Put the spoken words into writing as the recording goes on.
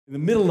In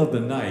the middle of the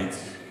night,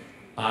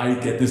 I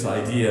get this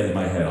idea in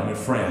my head. I'm in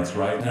France,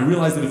 right? And I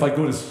realize that if I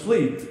go to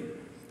sleep,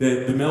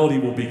 the melody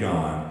will be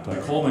gone. So I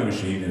call my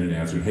machine and it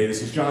answered, "Hey,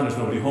 this is John, there's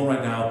nobody home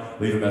right now.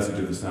 Leave a message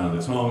at the sound of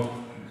the tone."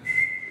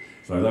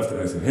 So I left it,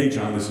 I said, "Hey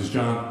John, this is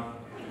John."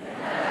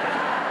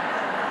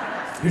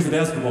 Here's the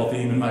basketball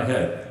theme in my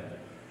head.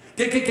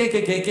 You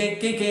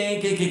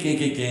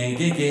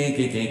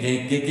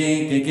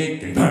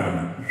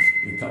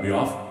cut me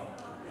off.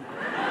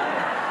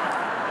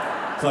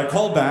 So I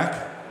called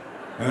back,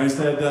 and I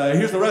said,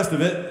 "Here's the rest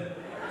of it."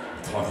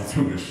 I'm talking to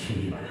a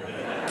machine.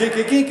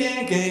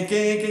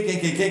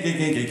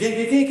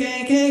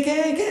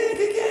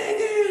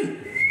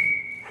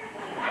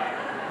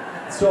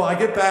 So I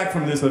get back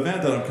from this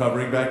event that I'm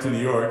covering back to New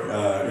York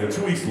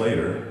 2 weeks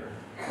later,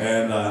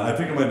 and I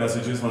pick up my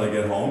messages when I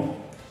get home.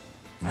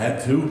 I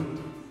had two.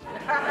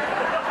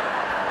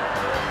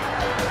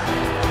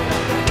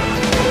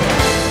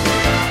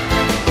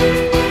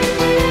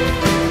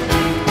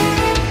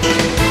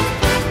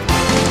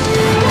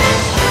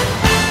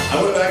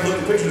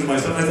 Pictures of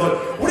myself, and I thought,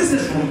 what does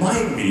this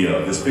remind me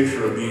of, this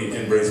picture of me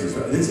embracing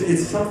stuff?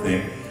 It's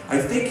something. I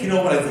think, you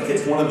know what, I think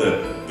it's one of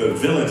the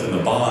villains in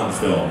the Bond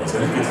films. I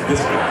think it's this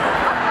guy.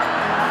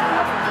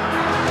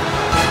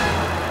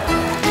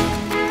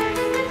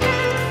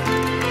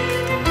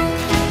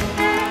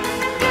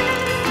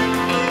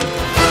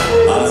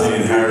 Ozzie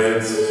and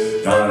Harriet,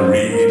 Donna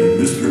Reed and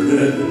Mr.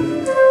 Bed,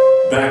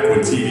 back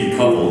when TV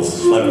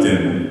couples slept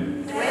in